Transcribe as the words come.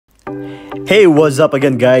Hey, what's up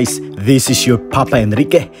again, guys? This is your Papa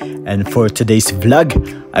Enrique, and for today's vlog,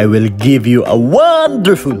 I will give you a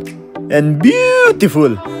wonderful and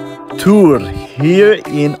beautiful tour here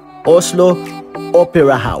in Oslo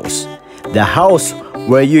Opera House, the house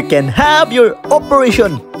where you can have your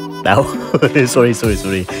operation. Now, sorry.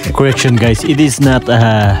 Correction, guys. It is not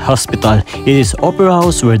a hospital. It is opera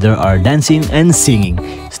house where there are dancing and singing.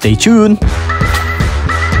 Stay tuned.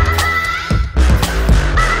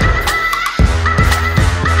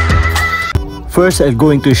 First, I'm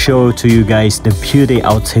going to show to you guys the beauty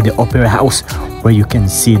outside the opera house, where you can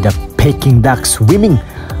see the Peking duck swimming.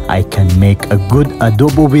 I can make a good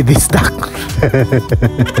adobo with this duck.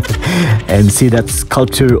 And see that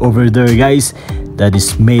sculpture over there, guys? That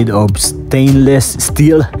is made of stainless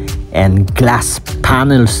steel and glass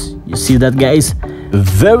panels. You see that, guys?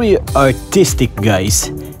 Very artistic, guys.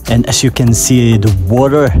 And as you can see, the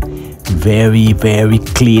water very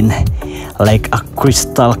clean, like a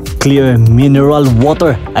crystal clear mineral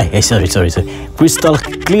water. Sorry. Crystal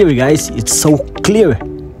clear, guys. It's so clear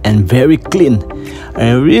and very clean.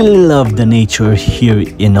 I really love the nature here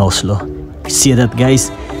in Oslo. See that,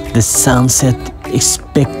 guys? The sunset is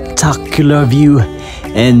spectacular view.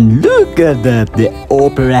 And look at that, the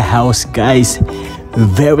opera house, guys.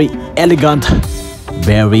 Very elegant,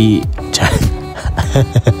 very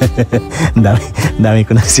dami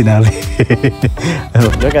ko na sinabi.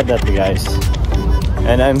 Look at that, guys.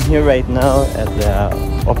 And I'm here right now at the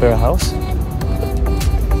opera house.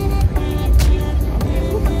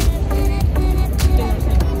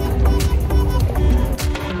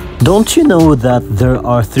 Don't you know that there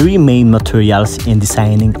are 3 main materials in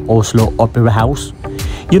designing Oslo Opera House?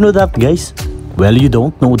 You know that, guys? Well, you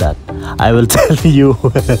don't know that. I will tell you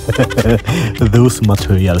those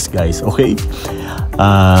materials, guys, okay?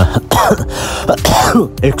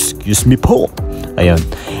 Excuse me po. Ayan.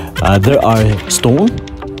 There are stone,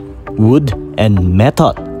 wood, and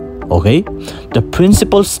metal, okay? The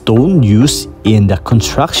principal stone used in the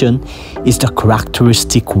construction is the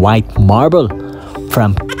characteristic white marble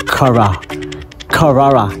from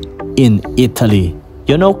Carrara in Italy.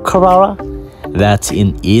 You know Carrara? That's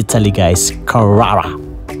in Italy, guys. Carrara.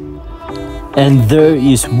 And there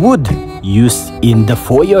is wood used in the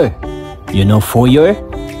foyer. You know foyer?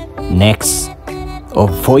 Next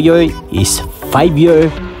of foyer is 5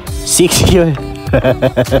 year, 6 year.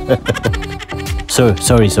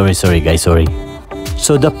 Sorry, guys. Sorry.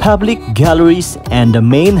 So the public galleries and the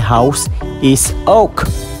main house is oak.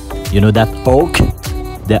 You know that oak?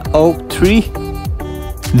 The oak tree?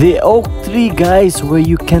 The oak tree, guys, where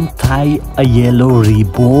you can tie a yellow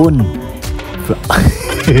ribbon.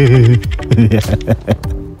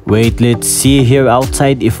 Wait, let's see here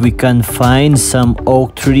outside if we can find some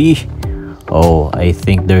oak tree. Oh, I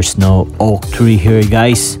think there's no oak tree here,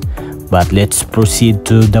 guys. But let's proceed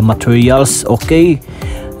to the materials, okay?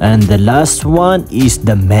 And the last one is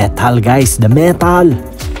the metal, guys. The metal.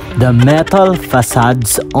 The metal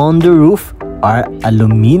facades on the roof are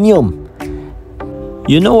aluminium.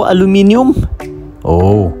 You know aluminium?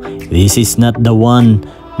 Oh, this is not the one,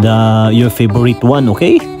 your favorite one,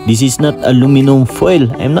 okay? This is not aluminum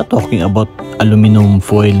foil. I'm not talking about aluminum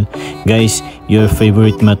foil, guys. Your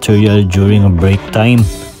favorite material during a break time,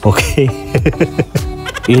 okay?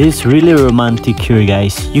 It is really romantic here,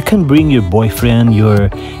 guys. You can bring your boyfriend, your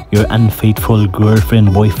unfaithful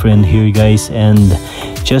girlfriend, boyfriend here, guys, and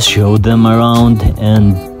just show them around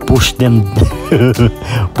and push them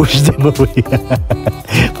away.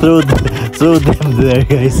 throw them there,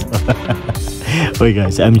 guys. Okay,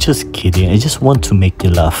 guys, I'm just kidding. I just want to make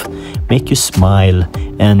you laugh, make you smile,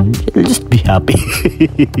 and just be happy.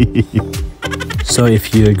 So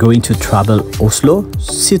if you're going to travel Oslo,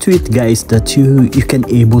 see to it, guys, that you can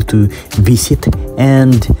able to visit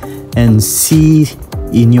and see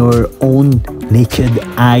in your own naked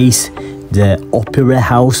eyes the opera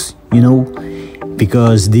house, you know,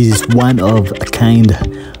 because this is one of a kind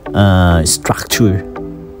structure,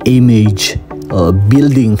 image,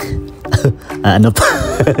 building. Ano pa?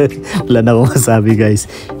 Wala na akong masabi, guys,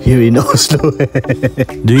 here in Oslo.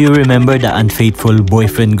 Do you remember the unfaithful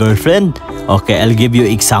boyfriend girlfriend? Okay, I'll give you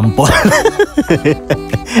example.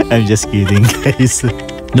 I'm just kidding, guys.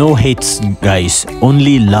 No hates, guys,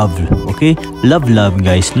 only love, okay? Love,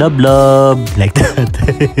 guys. Love, like that.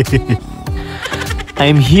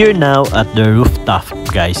 I'm here now at the rooftop,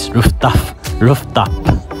 guys. Rooftop.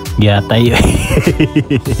 Yeah, tayo.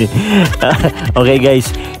 Okay,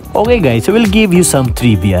 guys, I will give you some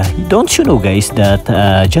trivia. Don't you know, guys, that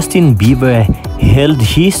Justin Bieber held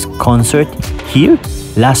his concert here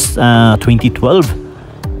last 2012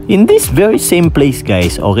 in this very same place,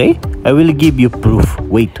 guys, okay? I will give you proof.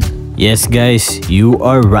 Wait. Yes guys, you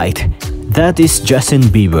are right. That is Justin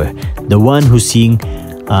Bieber, the one who sing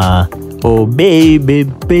oh baby,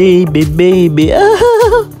 baby, baby,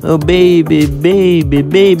 oh baby, baby,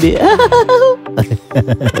 baby.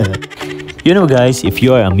 You know guys, if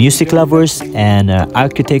you are a music lovers and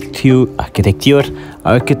architecture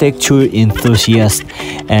enthusiast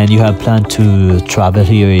and you have planned to travel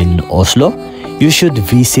here in Oslo, you should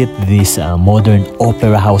visit this modern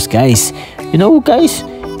opera house guys. You know guys,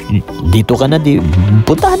 dito ka na,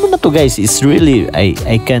 puntahan mo na to guys. It's really,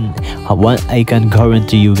 I can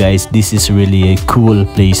guarantee you guys, this is really a cool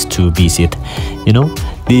place to visit. You know,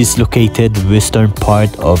 this is located western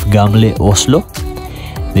part of Gamle, Oslo.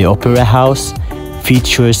 The opera house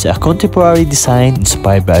features a contemporary design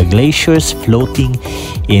inspired by glaciers floating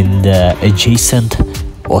in the adjacent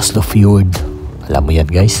Oslo Fjord. Alam mo yan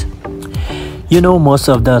guys. You know,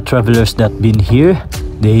 most of the travelers that been here,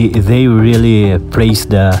 they really praise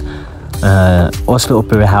the Oslo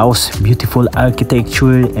Opera House, beautiful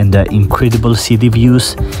architecture and the incredible city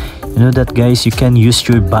views. You know that guys, you can use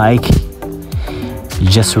your bike. You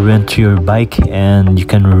just rent your bike and you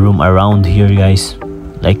can roam around here guys,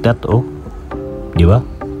 like that. Oh, diba?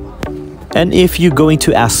 And if you're going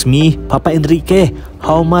to ask me, Papa Enrique,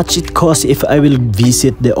 how much it costs if I will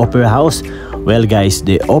visit the opera house? Well guys,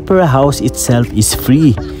 the opera house itself is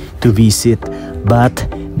free to visit, but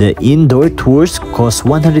the indoor tours cost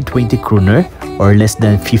 120 kroner or less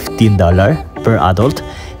than $15 per adult,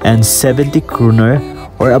 and 70 kroner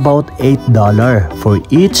or about $8 for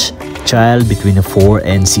each child between 4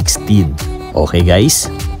 and 16. Okay guys?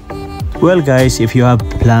 Well guys, if you have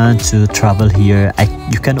plans to travel here,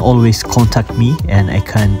 you can always contact me and I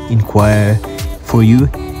can inquire for you.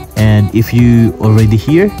 And if you already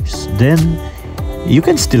here, then you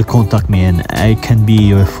can still contact me and I can be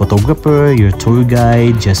your photographer, your tour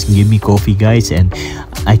guide. Just give me coffee guys and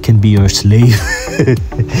I can be your slave.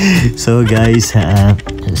 So guys,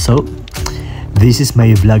 so this is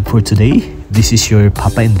my vlog for today. This is your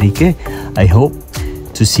Papa Enrique. I hope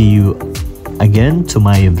to see you again to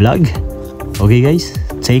my vlog. Okay guys,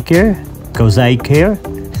 take care, cause I care.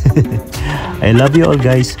 I love you all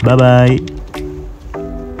guys. Bye bye.